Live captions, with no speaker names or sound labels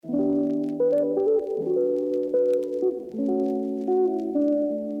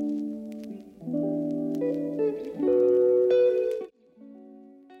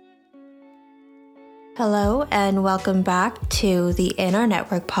Hello and welcome back to the In Our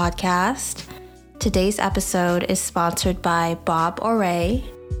Network podcast. Today's episode is sponsored by Bob Auret.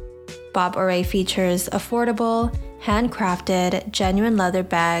 Bob Auret features affordable, handcrafted, genuine leather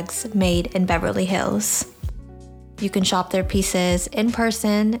bags made in Beverly Hills. You can shop their pieces in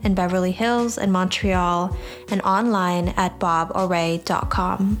person in Beverly Hills and Montreal and online at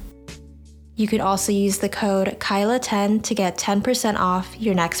bobauret.com. You can also use the code KYLA10 to get 10% off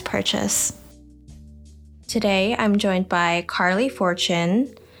your next purchase. Today, I'm joined by Carly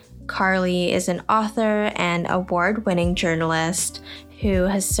Fortune. Carly is an author and award-winning journalist who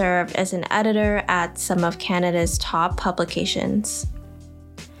has served as an editor at some of Canada's top publications.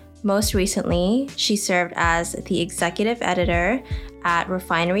 Most recently, she served as the executive editor at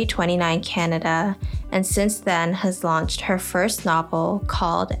Refinery29 Canada, and since then has launched her first novel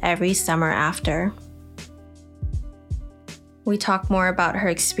called Every Summer After. We talk more about her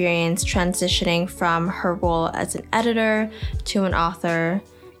experience transitioning from her role as an editor to an author,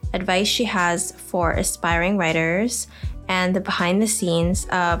 advice she has for aspiring writers, and the behind the scenes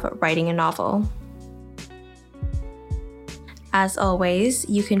of writing a novel. As always,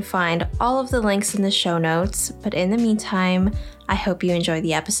 you can find all of the links in the show notes, but in the meantime, I hope you enjoy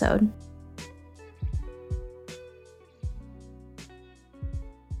the episode.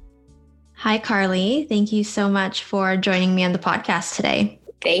 Hi, Carly. Thank you so much for joining me on the podcast today.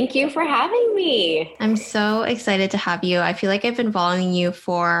 Thank you for having me. I'm so excited to have you. I feel like I've been following you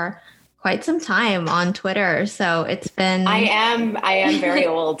for quite some time on Twitter, so it's been... I am very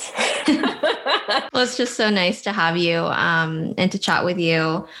old. Well, it's just so nice to have you and to chat with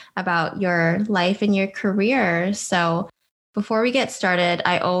you about your life and your career. So before we get started,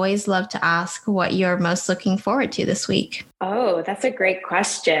 I always love to ask what you're most looking forward to this week. Oh, that's a great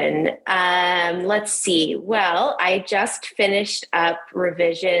question. Let's see. Well, I just finished up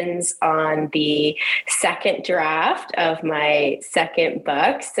revisions on the second draft of my second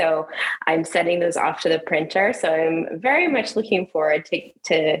book. So I'm sending those off to the printer. So I'm very much looking forward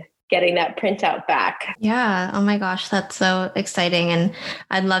to getting that printout back. Yeah. Oh my gosh, that's so exciting. And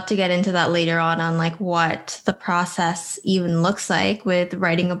I'd love to get into that later on like what the process even looks like with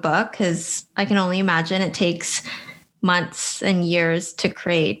writing a book, because I can only imagine it takes months and years to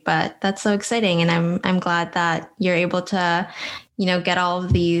create, but that's so exciting. And I'm glad that you're able to, get all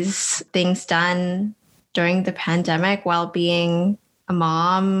of these things done during the pandemic while being a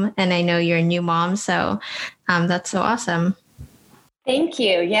mom. And I know you're a new mom, so that's so awesome. Thank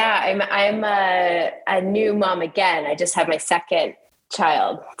you. Yeah, I'm a new mom again. I just had my second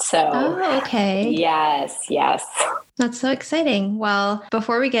child. So, okay. Yes. That's so exciting. Well,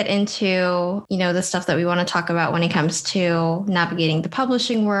 before we get into, the stuff that we want to talk about when it comes to navigating the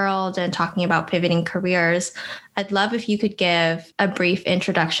publishing world and talking about pivoting careers, I'd love if you could give a brief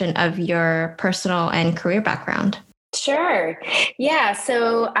introduction of your personal and career background. Sure. Yeah.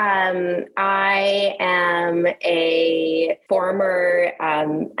 So I am a former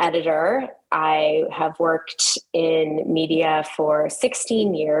editor. I have worked in media for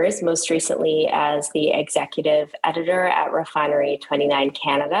 16 years, most recently as the executive editor at Refinery29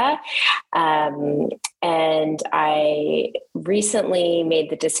 Canada. And I recently made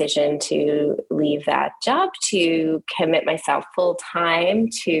the decision to leave that job to commit myself full time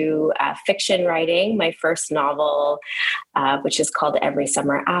to fiction writing. My first novel, which is called Every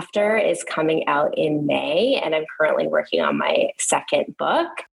Summer After, is coming out in May, and I'm currently working on my second book.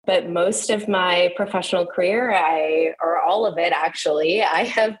 But most of my professional career, or all of it actually, I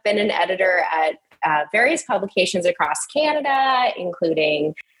have been an editor at various publications across Canada,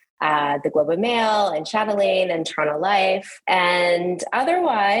 including the Globe and Mail and Chatelaine and Toronto Life. And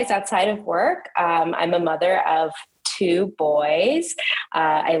otherwise, outside of work, I'm a mother of 2 boys.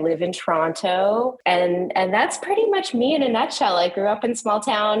 I live in Toronto, and that's pretty much me in a nutshell. I grew up in small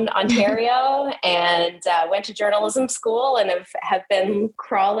town Ontario and went to journalism school and have been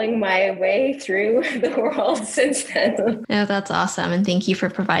crawling my way through the world since then. Oh, that's awesome. And thank you for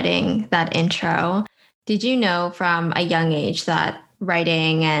providing that intro. Did you know from a young age that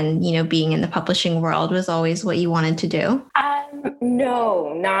writing and, being in the publishing world was always what you wanted to do?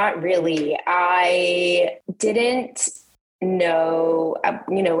 No, not really. I didn't know,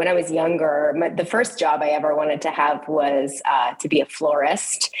 when I was younger, the first job I ever wanted to have was to be a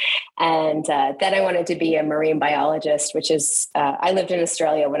florist. And then I wanted to be a marine biologist, which is, I lived in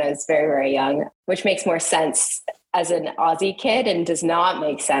Australia when I was very, very young, which makes more sense as an Aussie kid and does not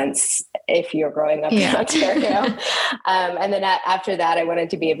make sense if you're growing up in Ontario. And then after that, I wanted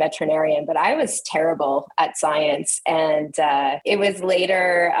to be a veterinarian, but I was terrible at science. And it was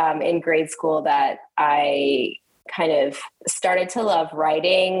later in grade school that I kind of started to love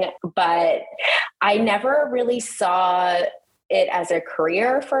writing, but I never really saw it as a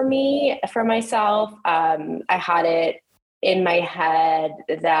career for myself. I had it in my head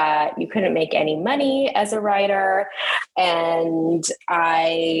that you couldn't make any money as a writer. And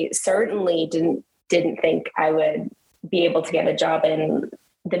I certainly didn't think I would be able to get a job in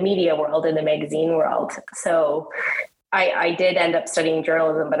the media world, in the magazine world. So I did end up studying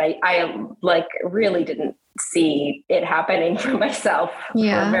journalism, but I like really didn't see it happening for myself for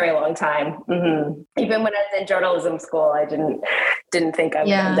a very long time. Mm-hmm. Even when I was in journalism school, I didn't think I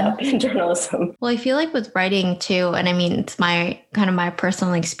would end up in journalism. Well, I feel like with writing too, and I mean, it's my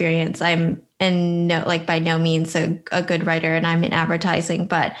personal experience. I'm by no means a good writer, and I'm in advertising,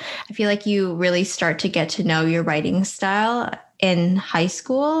 but I feel like you really start to get to know your writing style in high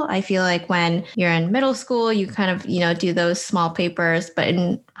school. I feel like when you're in middle school, you kind of, do those small papers, but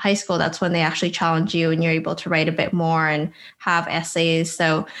in high school, that's when they actually challenge you and you're able to write a bit more and have essays.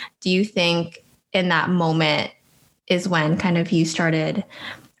 So do you think in that moment is when kind of you started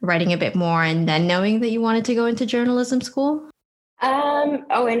writing a bit more and then knowing that you wanted to go into journalism school?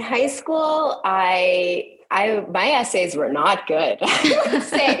 In high school, my essays were not good. I would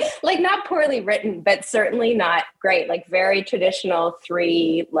say, like, not poorly written, but certainly not great. Like very traditional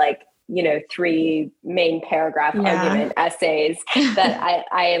three main paragraph argument essays that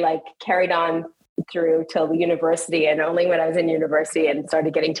I like carried on through till university. And only when I was in university and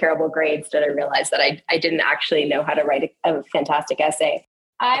started getting terrible grades did I realize that I didn't actually know how to write a fantastic essay.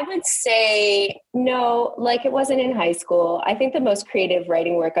 I would say no, like it wasn't in high school. I think the most creative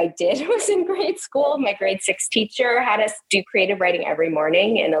writing work I did was in grade school. My grade 6 teacher had us do creative writing every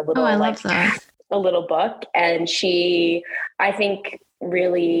morning in a little a little book. And she, I think,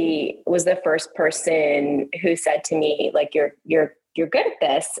 really was the first person who said to me, like, you're good at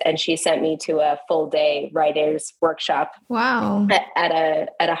this. And she sent me to a full day writers workshop. Wow. At a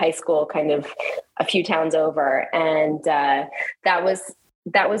high school kind of a few towns over. And that was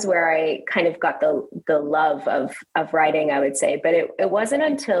where I kind of got the love of writing, I would say. But it wasn't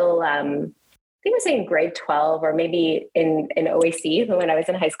until I think it was in grade 12 or maybe in OAC. When I was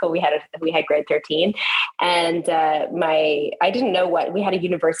in high school, we had grade 13, and I didn't know what we had a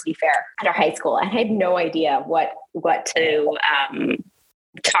university fair at our high school, and I had no idea what to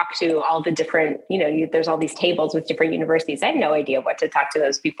talk to all the different, there's all these tables with different universities. I had no idea what to talk to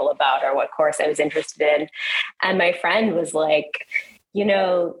those people about or what course I was interested in, and my friend was like,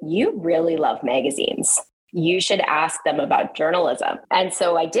 you really love magazines. You should ask them about journalism. And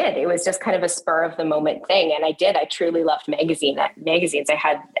so I did. It was just kind of a spur of the moment thing. And I did. I truly loved magazines. I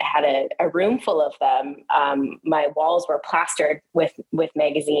had a room full of them. My walls were plastered with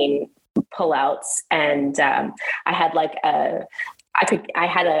magazine pullouts. And I had a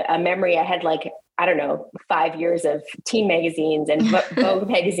memory. I had 5 years of teen magazines and Vogue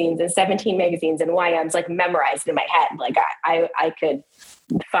magazines and 17 magazines and YMs memorized in my head. Like I could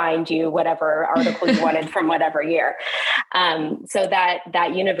find you whatever article you wanted from whatever year. So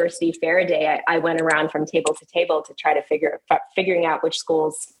that university fair day, I went around from table to table to try to figuring out which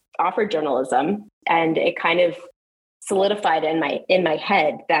schools offered journalism. And it kind of solidified in my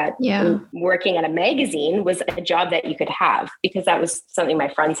head that working at a magazine was a job that you could have, because that was something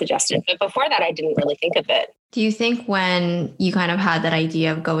my friend suggested. But before that, I didn't really think of it. Do you think when you kind of had that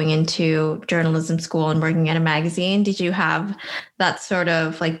idea of going into journalism school and working at a magazine, did you have that sort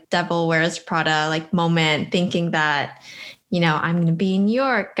of like Devil Wears Prada moment, thinking that, I'm going to be in New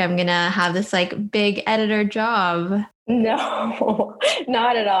York, I'm going to have this big editor job? No,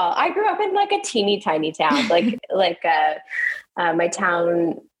 not at all. I grew up in a teeny tiny town, my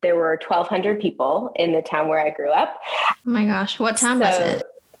town. There were 1,200 people in the town where I grew up. Oh my gosh. What town was it?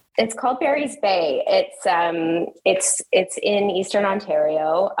 It's called Barry's Bay. It's in Eastern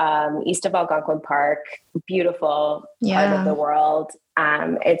Ontario, east of Algonquin Park, beautiful part of the world.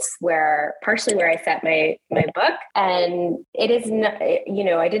 It's partially where I set my book, and it is,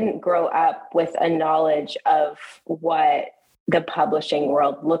 I didn't grow up with a knowledge of what the publishing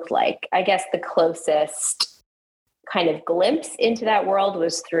world looked like. I guess the closest kind of glimpse into that world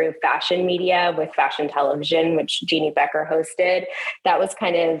was through fashion media with Fashion Television, which Jeannie Becker hosted. That was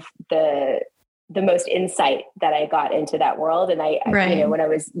kind of the most insight that I got into that world. And when I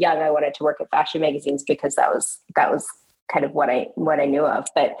was young, I wanted to work at fashion magazines because that was kind of what I knew of,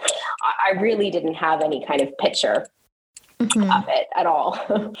 but I really didn't have any kind of picture of it at all.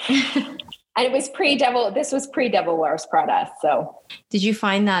 And it was this was pre-Devil Wears Prada. So did you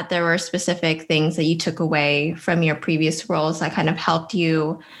find that there were specific things that you took away from your previous roles that kind of helped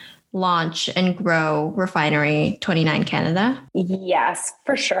you launch and grow Refinery 29 Canada? Yes,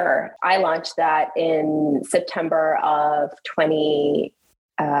 for sure. I launched that in September of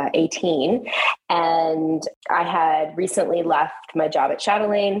 2018. And I had recently left my job at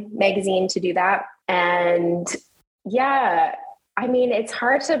Chatelaine magazine to do that. And yeah, I mean, it's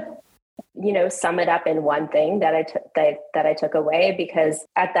hard to, sum it up in one thing that I took away, because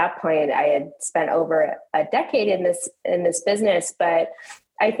at that point I had spent over a decade in this business. But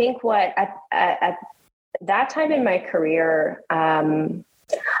I think at that time in my career,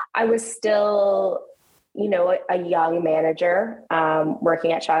 I was still, a young manager.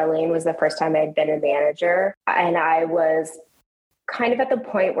 Working at Chatelaine was the first time I'd been a manager, and I was kind of at the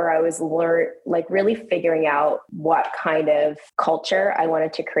point where I was really figuring out what kind of culture I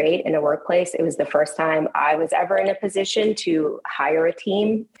wanted to create in a workplace. It was the first time I was ever in a position to hire a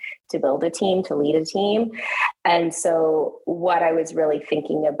team, to build a team, to lead a team. And so what I was really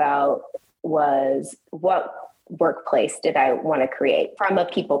thinking about was, what workplace did I want to create from a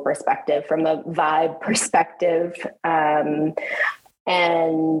people perspective, from a vibe perspective?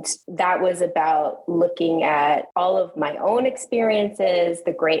 And that was about looking at all of my own experiences,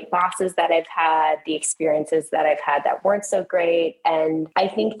 the great bosses that I've had, the experiences that I've had that weren't so great. And I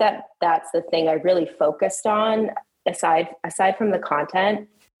think that that's the thing I really focused on, aside from the content.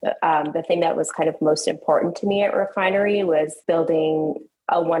 The thing that was kind of most important to me at Refinery was building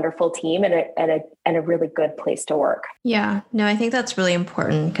a wonderful team and a really good place to work. Yeah, no, I think that's really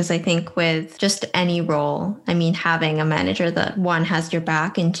important, because I think with just any role, I mean, having a manager that, one, has your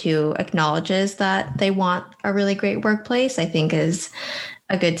back and two, acknowledges that they want a really great workplace, I think is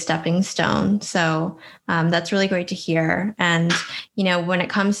a good stepping stone. So that's really great to hear. And, when it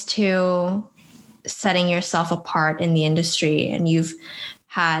comes to setting yourself apart in the industry, and you've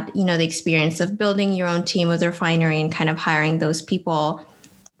had, the experience of building your own team with Refinery and kind of hiring those people,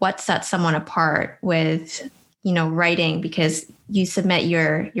 what sets someone apart with, writing? Because you submit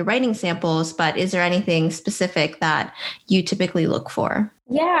your writing samples, but is there anything specific that you typically look for?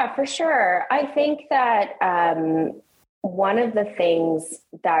 Yeah, for sure. I think that one of the things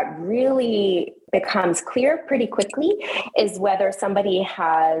that really becomes clear pretty quickly is whether somebody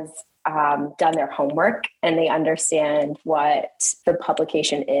has done their homework and they understand what the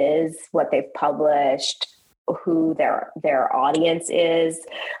publication is, what they've published, who their audience is,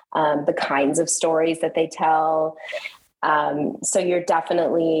 the kinds of stories that they tell. So you're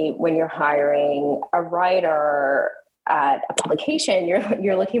definitely, when you're hiring a writer at a publication,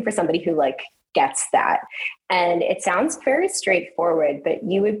 you're looking for somebody who gets that. And it sounds very straightforward, but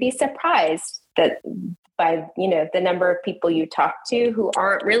you would be surprised that by the number of people you talk to who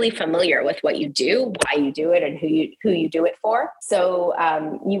aren't really familiar with what you do, why you do it, and who you do it for. So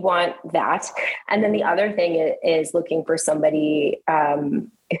you want that. And then the other thing is looking for somebody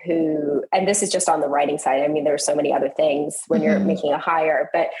who, and this is just on the writing side. I mean, there's so many other things when you're making a hire,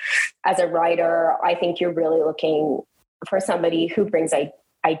 but as a writer, I think you're really looking for somebody who brings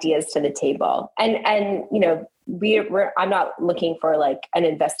ideas to the table. And I'm not looking for an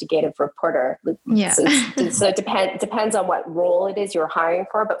investigative reporter. Yeah. So it depends on what role it is you're hiring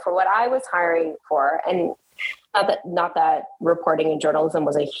for. But for what I was hiring for, and not that reporting and journalism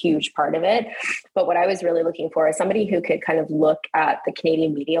was a huge part of it, but what I was really looking for is somebody who could kind of look at the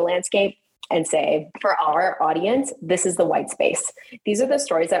Canadian media landscape and say, for our audience, this is the white space. These are the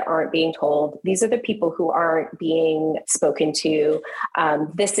stories that aren't being told. These are the people who aren't being spoken to.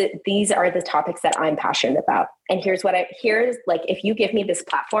 These are the topics that I'm passionate about. And if you give me this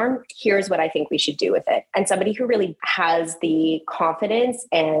platform, here's what I think we should do with it. And somebody who really has the confidence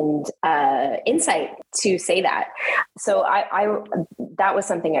and insight to say that. So that was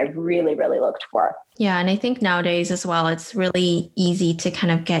something I really, really looked for. Yeah. And I think nowadays as well, it's really easy to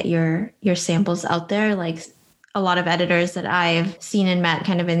kind of get your samples out there. Like a lot of editors that I've seen and met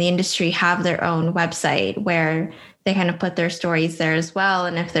kind of in the industry have their own website where they kind of put their stories there as well.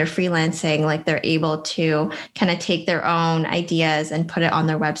 And if they're freelancing, they're able to kind of take their own ideas and put it on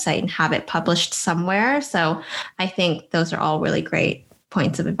their website and have it published somewhere. So I think those are all really great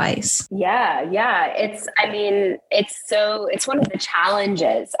points of advice. Yeah. It's one of the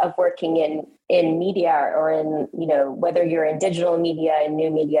challenges of working in media, or in, whether you're in digital media and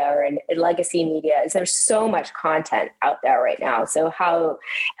new media or in legacy media, is there's so much content out there right now. So how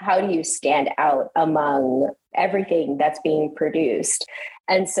do you stand out among everything that's being produced?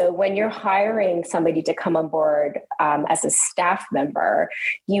 And so when you're hiring somebody to come on board as a staff member,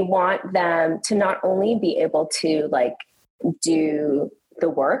 you want them to not only be able to do the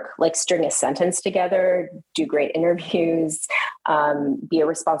work, like string a sentence together, do great interviews, be a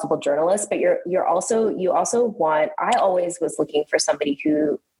responsible journalist. But you also want, I always was looking for somebody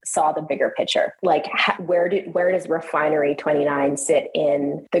who saw the bigger picture. Like where does Refinery29 sit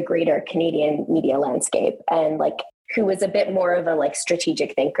in the greater Canadian media landscape? And like, who was a bit more of a like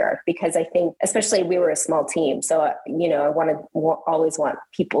strategic thinker, because I think, especially we were a small team. So, I always want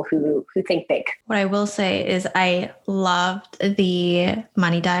people who think big. What I will say is I loved the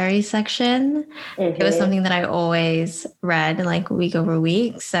Money Diary section. Mm-hmm. It was something that I always read like week over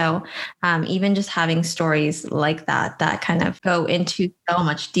week. So even just having stories like that kind of go into so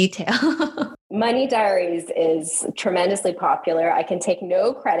much detail. Money Diaries is tremendously popular. I can take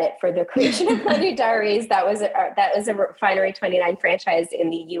no credit for the creation of Money Diaries. That was a Refinery29 franchise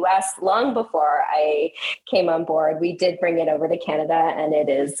in the US long before I came on board. We did bring it over to Canada, and it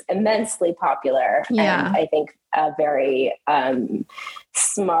is immensely popular. Yeah. And I think a very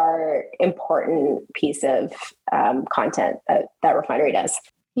smart, important piece of content that Refinery does.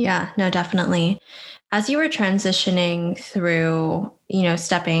 Yeah, no, definitely. As you were transitioning through,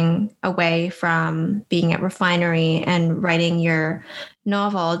 stepping away from being at Refinery and writing your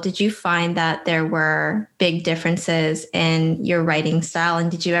novel, did you find that there were big differences in your writing style? And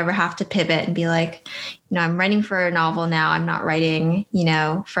did you ever have to pivot and be like, I'm writing for a novel now, I'm not writing,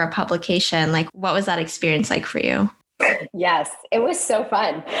 for a publication? Like, what was that experience like for you? Yes, it was so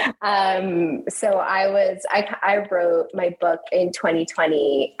fun. So I wrote my book in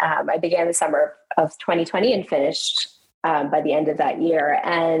 2020. I began the summer of 2020 and finished by the end of that year.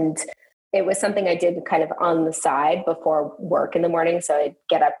 And it was something I did kind of on the side before work in the morning. So I'd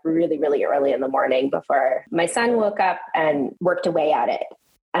get up really, really early in the morning before my son woke up and worked away at it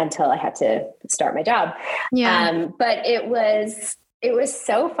until I had to start my job. Yeah. But it was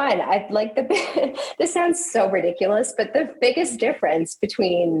so fun. I like this sounds so ridiculous, but the biggest difference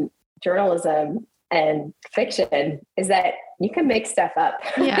between journalism and fiction is that you can make stuff up.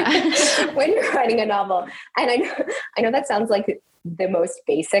 Yeah. When you're writing a novel. And I know that sounds like the most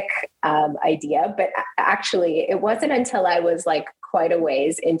basic idea, but actually it wasn't until I was like quite a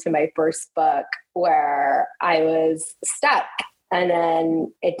ways into my first book where I was stuck. And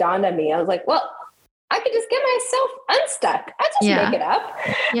then it dawned on me, I was like, well, I could just get myself unstuck. I just make it up.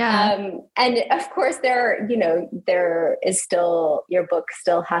 Yeah. And of course there is still, your book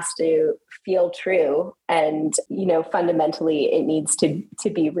still has to feel true. And, fundamentally it needs to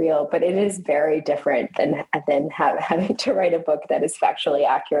be real, but it is very different than having to write a book that is factually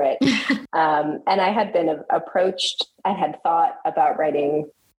accurate. And I had been approached, I had thought about writing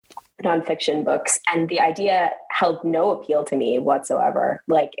nonfiction books, and the idea held no appeal to me whatsoever.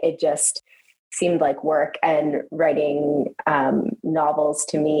 Like it just seemed like work, and writing novels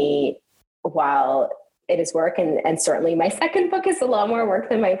to me, while it is work, and certainly my second book is a lot more work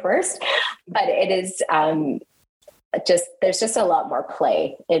than my first, but it is there's just a lot more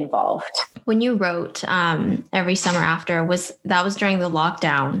play involved. When you wrote Every Summer After, was during the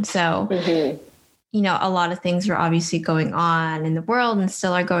lockdown. So, mm-hmm. A lot of things were obviously going on in the world and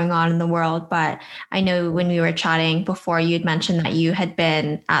still are going on in the world. But I know when we were chatting before, you'd mentioned that you had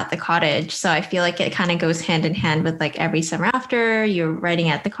been at the cottage. So I feel like it kind of goes hand in hand with like Every Summer After, you're writing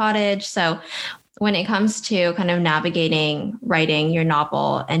at the cottage. So when it comes to kind of navigating writing your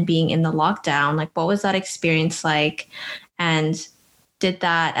novel and being in the lockdown, like what was that experience like? And did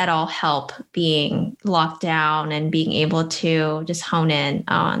that at all help being locked down and being able to just hone in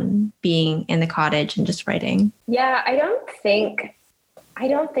on being in the cottage and just writing? Yeah, I don't think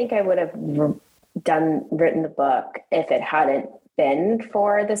I would have written the book if it hadn't been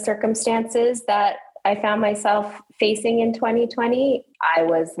for the circumstances that I found myself facing in 2020. I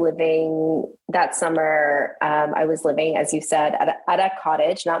was living that summer. I was living, as you said, at a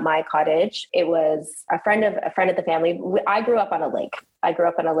cottage, not my cottage. It was a friend of the family. I grew up on a lake.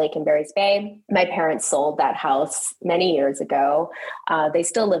 In Barry's Bay. My parents sold that house many years ago. They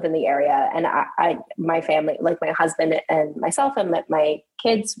still live in the area. And my family, like my husband and myself and my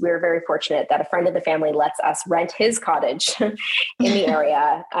kids, we were very fortunate that a friend of the family lets us rent his cottage in the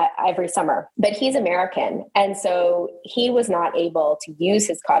area every summer. But he's American. And so he was not able to use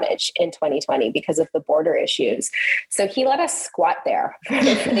his cottage in 2020 because of the border issues. So he let us squat there for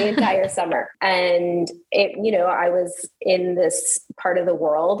the entire summer. And I was in this part of the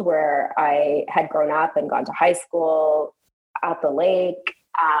world where I had grown up and gone to high school at the lake,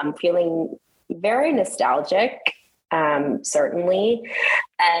 feeling very nostalgic, certainly.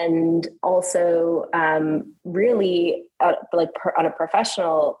 And also really on a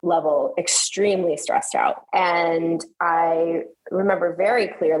professional level, extremely stressed out. And I remember very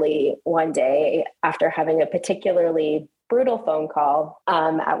clearly one day after having a particularly brutal phone call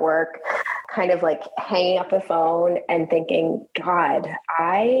at work, kind of like hanging up the phone and thinking, God,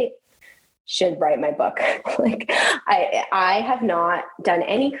 I should write my book. Like I have not done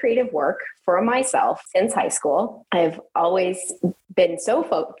any creative work for myself since high school. I've always been so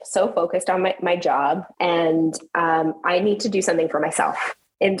focused on my job, and I need to do something for myself.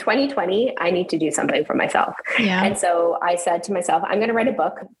 In 2020, I need to do something for myself. Yeah. And so I said to myself, I'm going to write a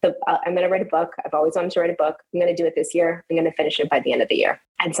book. I'm going to write a book. I've always wanted to write a book. I'm going to do it this year. I'm going to finish it by the end of the year.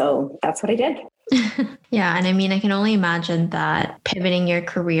 And so that's what I did. Yeah. And I mean, I can only imagine that pivoting your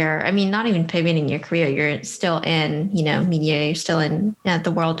career, I mean, not even pivoting your career, you're still in, media, you're still in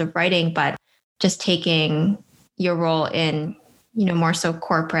the world of writing, but just taking your role in, more so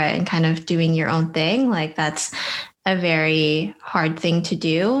corporate and kind of doing your own thing. Like that's a very hard thing to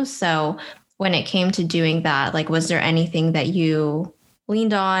do. So when it came to doing that, like, was there anything that you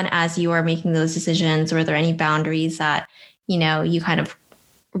leaned on as you were making those decisions? Were there any boundaries that, you kind of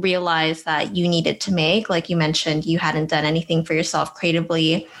realized that you needed to make? Like you mentioned, you hadn't done anything for yourself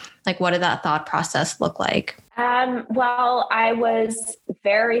creatively. Like, what did that thought process look like? Well, I was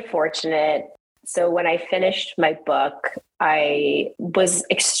very fortunate. So when I finished my book, I was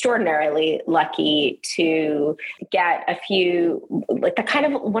extraordinarily lucky to get a few, like the kind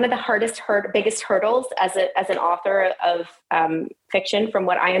of one of the biggest hurdles as an author of fiction, from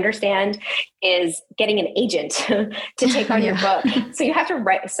what I understand, is getting an agent to take on your book. So you have to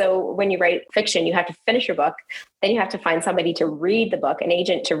write. So when you write fiction, you have to finish your book. Then you have to find somebody to read the book, an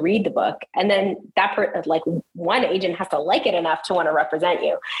agent to read the book. And then one agent has to like it enough to want to represent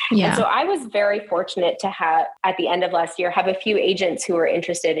you. Yeah. And so I was very fortunate to have, at the end of last year, have a few agents who were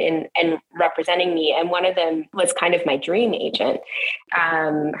interested in representing me. And one of them was kind of my dream agent.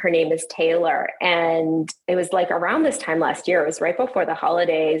 Her name is Taylor. And it was like around this time last year, it was right before the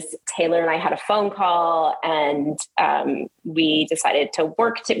holidays. Taylor and I had a phone call, and we decided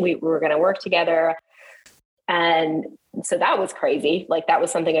we were going to work together. And so that was crazy. Like that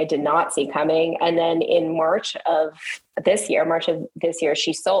was something I did not see coming. And then in March of this year,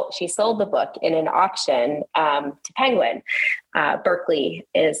 she sold the book in an auction to Penguin. Berkeley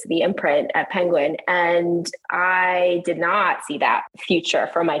is the imprint at Penguin. And I did not see that future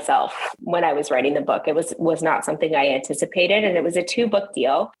for myself when I was writing the book. It was not something I anticipated. And it was a 2-book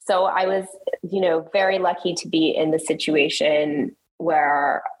deal. So I was, very lucky to be in the situation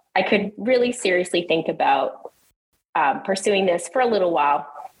where I could really seriously think about pursuing this for a little while.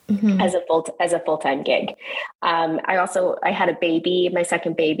 Mm-hmm. as a full-time gig. I had a baby, my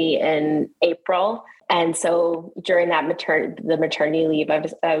second baby, in April. And so during that the maternity leave, I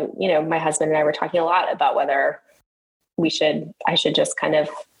was, my husband and I were talking a lot about whether I should just kind of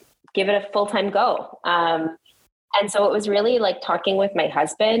give it a full-time go. And so it was really like talking with my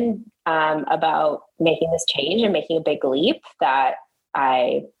husband about making this change and making a big leap that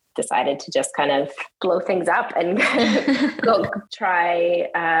I decided to just kind of blow things up and go try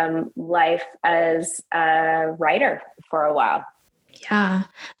life as a writer for a while. Yeah,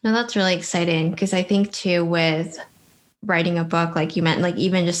 no, that's really exciting, because I think too, with writing a book, like you meant, like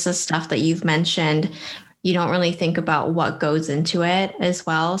even just the stuff that you've mentioned, you don't really think about what goes into it as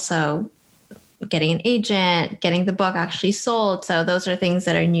well. So getting an agent, getting the book actually sold. So those are things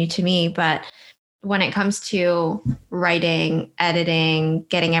that are new to me. But when it comes to writing, editing,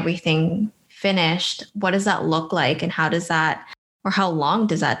 getting everything finished, what does that look like? And how long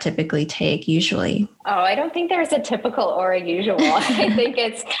does that typically take usually? Oh, I don't think there's a typical or a usual. I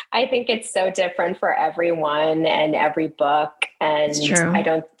think it's so different for everyone and every book. And I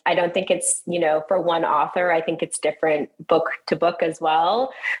don't think it's, for one author, I think it's different book to book as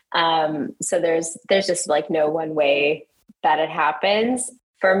well. So there's just like no one way that it happens.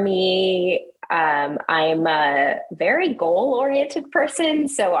 For me, I'm a very goal-oriented person.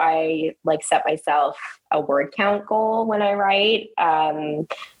 So I set myself a word count goal when I write.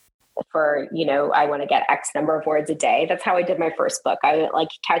 I want to get X number of words a day. That's how I did my first book. I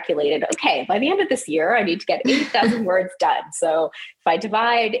calculated, okay, by the end of this year, I need to get 80,000 words done. So if I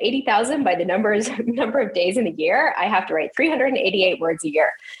divide 80,000 by the number of days in the year, I have to write 388 words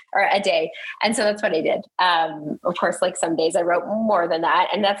a day. And so that's what I did. Of course, some days I wrote more than that,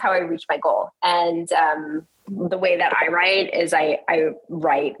 and that's how I reached my goal. And the way that I write is I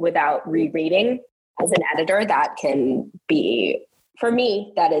write without rereading. As an editor, that can be, for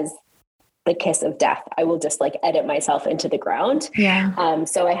me, that is the kiss of death. I will just edit myself into the ground. Yeah.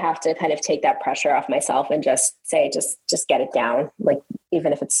 So I have to kind of take that pressure off myself and just say, just get it down.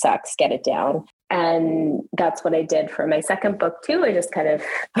 Even if it sucks, get it down. And that's what I did for my second book too. I just kind of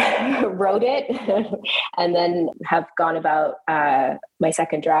wrote it and then have gone about my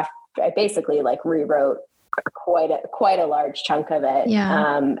second draft. I basically rewrote quite a large chunk of it.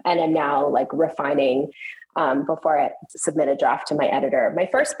 Yeah. And I'm now like refining before I submit a draft to my editor. My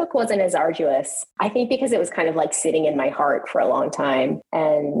first book wasn't as arduous, I think, because it was kind of like sitting in my heart for a long time,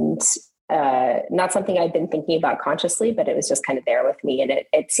 and not something I'd been thinking about consciously, but it was just kind of there with me, and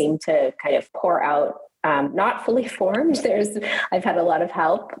it seemed to kind of pour out. Not fully formed. I've had a lot of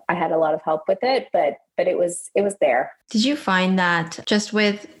help. I had a lot of help with it, but it was there. Did you find that just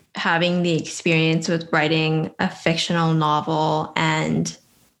with having the experience with writing a fictional novel and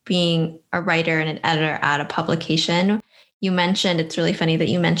being a writer and an editor at a publication, you mentioned, it's really funny that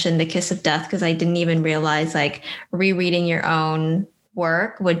you mentioned The Kiss of Death, because I didn't even realize like rereading your own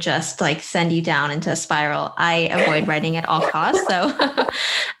work would just like send you down into a spiral. I avoid writing at all costs. So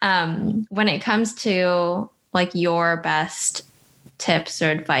when it comes to like your best tips or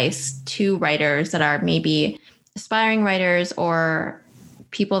advice to writers that are maybe aspiring writers or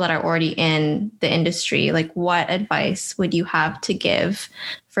people that are already in the industry, like what advice would you have to give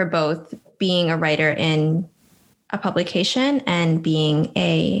for both being a writer in a publication and being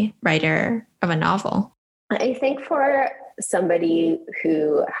a writer of a novel? I think for somebody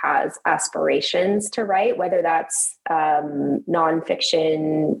who has aspirations to write, whether that's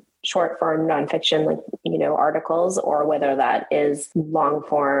nonfiction, short form nonfiction, like, articles, or whether that is long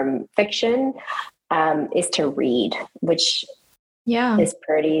form fiction, is to read, which is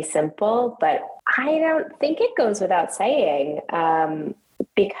pretty simple, but I don't think it goes without saying.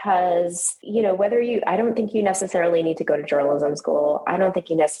 Because, I don't think you necessarily need to go to journalism school. I don't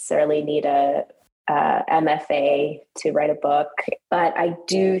think you necessarily need a MFA to write a book, but I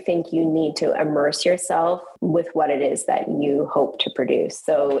do think you need to immerse yourself with what it is that you hope to produce.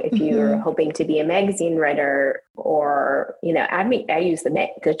 So if you're hoping to be a magazine writer, or, I use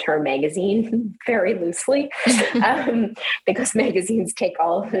the term magazine very loosely, because magazines take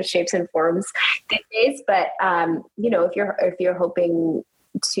all the shapes and forms these days. But, if you're hoping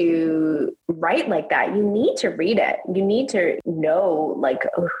to write like that, you need to read it. You need to know like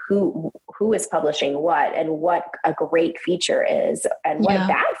who is publishing what, and what a great feature is, and what a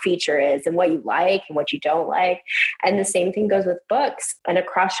bad feature is, and what you like and what you don't like. And the same thing goes with books and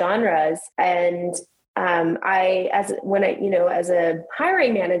across genres. And as a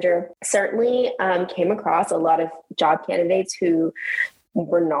hiring manager, certainly came across a lot of job candidates who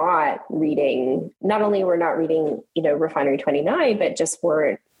were not reading Refinery 29, but just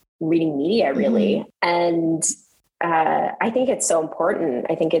weren't reading media really. And I think it's so important.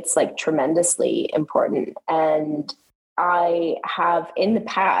 I think it's like tremendously important. And I have in the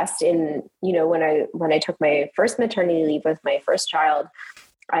past, when I took my first maternity leave with my first child,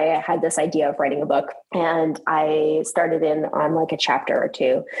 I had this idea of writing a book, and I started in on like a chapter or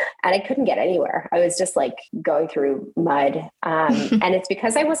two, and I couldn't get anywhere. I was just like going through mud. And it's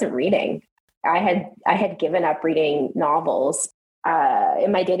because I wasn't reading. I had given up reading novels.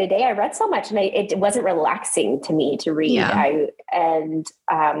 In my day-to-day, I read so much, and it wasn't relaxing to me to read. It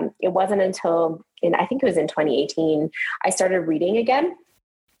wasn't until I think it was in 2018, I started reading again.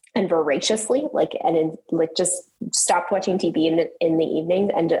 And voraciously, just stopped watching TV in the evening,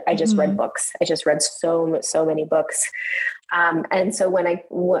 and I just read books. I just read so many books, and so when I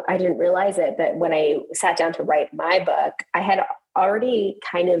didn't realize it, but when I sat down to write my book, I had already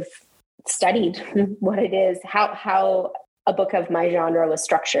kind of studied what it is, how a book of my genre was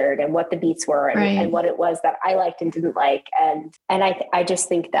structured, and what the beats were, and what it was that I liked and didn't like, and I just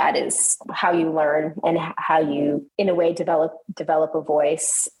think that is how you learn, and how you, in a way, develop a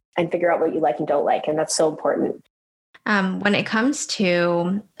voice and figure out what you like and don't like. And that's so important. When it comes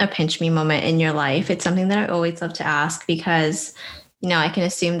to a pinch me moment in your life, it's something that I always love to ask, because, I can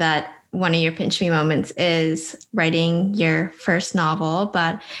assume that one of your pinch me moments is writing your first novel,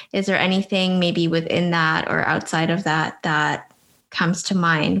 but is there anything maybe within that or outside of that comes to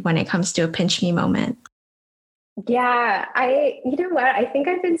mind when it comes to a pinch me moment? Yeah, you know what? I think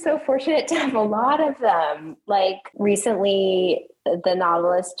I've been so fortunate to have a lot of them. Like recently, the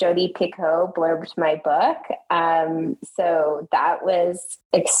novelist Jodi Picoult blurbed my book. So that was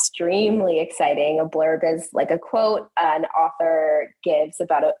extremely exciting. A blurb is like a quote an author gives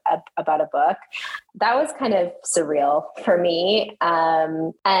about a book. That was kind of surreal for me.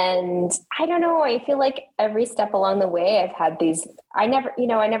 And I don't know, I feel like every step along the way, I've had these, I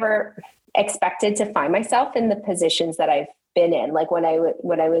never expected to find myself in the positions that I've been in. Like when I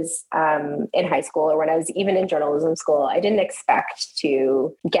was in high school, or when I was even in journalism school, I didn't expect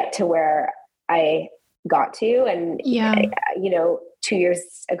to get to where I got to. And, 2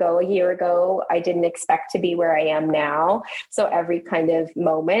 years ago, a year ago, I didn't expect to be where I am now. So every kind of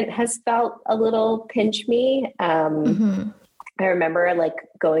moment has felt a little pinch me. I remember like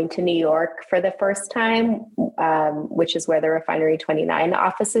going to New York for the first time, which is where the Refinery 29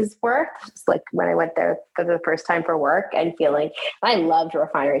 offices were. It's like when I went there for the first time for work and feeling, I loved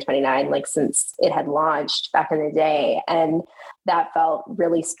Refinery 29, like since it had launched back in the day. And that felt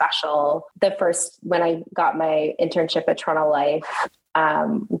really special. When I got my internship at Toronto Life,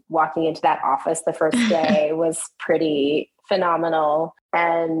 walking into that office the first day was pretty phenomenal.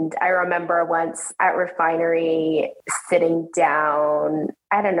 And I remember once at Refinery sitting down,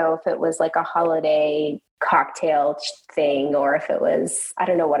 I don't know if it was like a holiday cocktail thing or if it was, I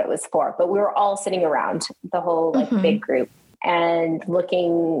don't know what it was for, but we were all sitting around, the whole like big group, and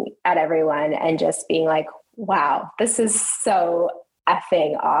looking at everyone and just being like, wow, this is so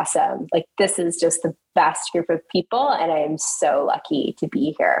effing awesome. Like this is just the best group of people. And I am so lucky to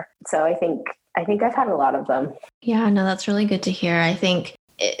be here. So I think I've had a lot of them. Yeah, no, that's really good to hear. I think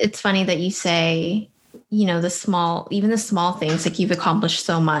it's funny that you say, you know, even the small things, like you've accomplished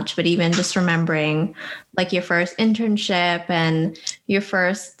so much, but even just remembering like your first internship and your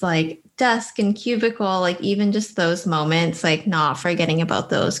first like desk and cubicle, like even just those moments, like not forgetting about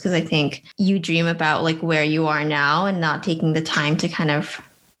those. Cause I think you dream about like where you are now and not taking the time to kind of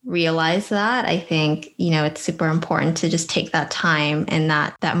realize that. I think, you know, it's super important to just take that time and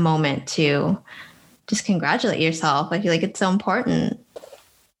that moment to just congratulate yourself. I feel like it's so important.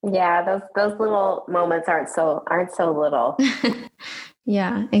 Yeah, those little moments aren't so little.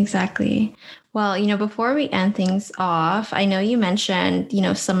 Yeah, exactly. Well, you know, before we end things off, I know you mentioned, you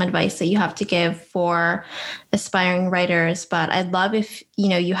know, some advice that you have to give for aspiring writers, but I'd love if, you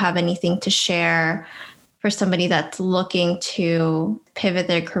know, you have anything to share for somebody that's looking to pivot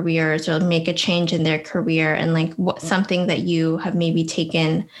their careers or make a change in their career, and like something that you have maybe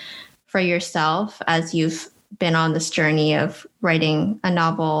taken for yourself as you've been on this journey of writing a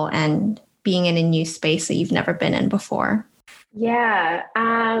novel and being in a new space that you've never been in before. Yeah.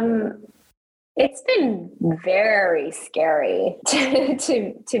 It's been very scary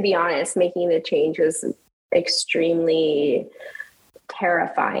to be honest. Making the change was extremely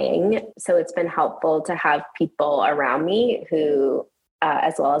terrifying. So it's been helpful to have people around me who,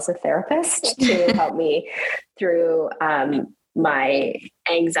 as well as a therapist, to help me through my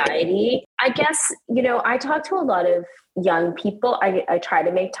anxiety. I guess, you know, I talk to a lot of young people. I try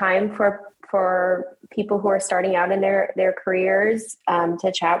to make time for people who are starting out in their careers,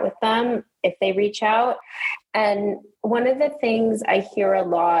 to chat with them if they reach out. And one of the things I hear a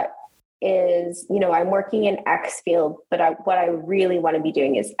lot is, you know, I'm working in X field, but what I really want to be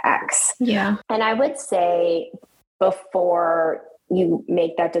doing is X. Yeah. And I would say before you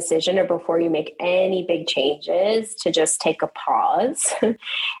make that decision or before you make any big changes, to just take a pause,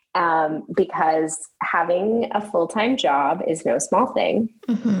 because having a full-time job is no small thing.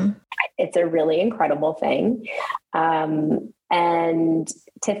 Mm-hmm. It's a really incredible thing. And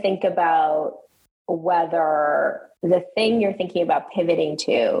to think about whether the thing you're thinking about pivoting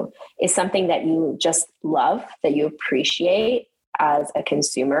to is something that you just love, that you appreciate as a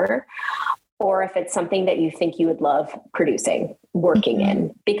consumer, or if it's something that you think you would love producing, working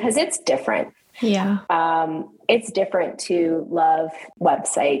in, because it's different. Yeah. It's different to love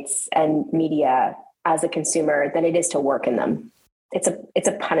websites and media as a consumer than it is to work in them. It's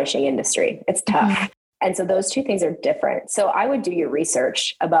a punishing industry. It's tough. Mm-hmm. And so those two things are different. So I would do your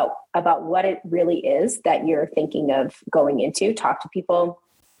research about what it really is that you're thinking of going into. Talk to people,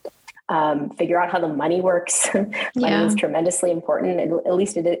 figure out how the money works. Money is tremendously important. At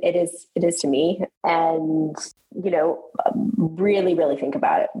least it is to me. And, you know, really, really think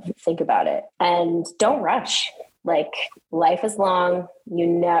about it and don't rush. Like, life is long, you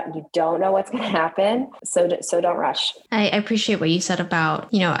don't know what's going to happen. So don't rush. I appreciate what you said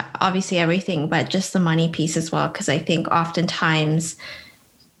about, you know, obviously everything, but just the money piece as well. Cause I think oftentimes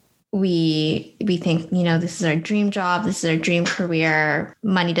we think, you know, this is our dream job, this is our dream career,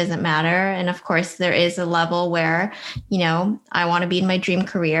 money doesn't matter. And of course there is a level where, you know, I want to be in my dream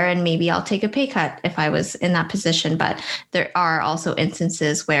career and maybe I'll take a pay cut if I was in that position. But there are also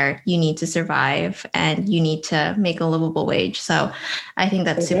instances where you need to survive and you need to make a livable wage. So I think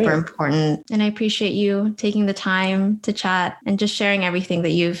that's super important. And I appreciate you taking the time to chat and just sharing everything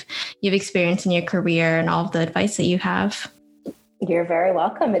that you've experienced in your career and all of the advice that you have. You're very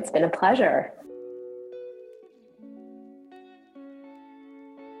welcome. It's been a pleasure.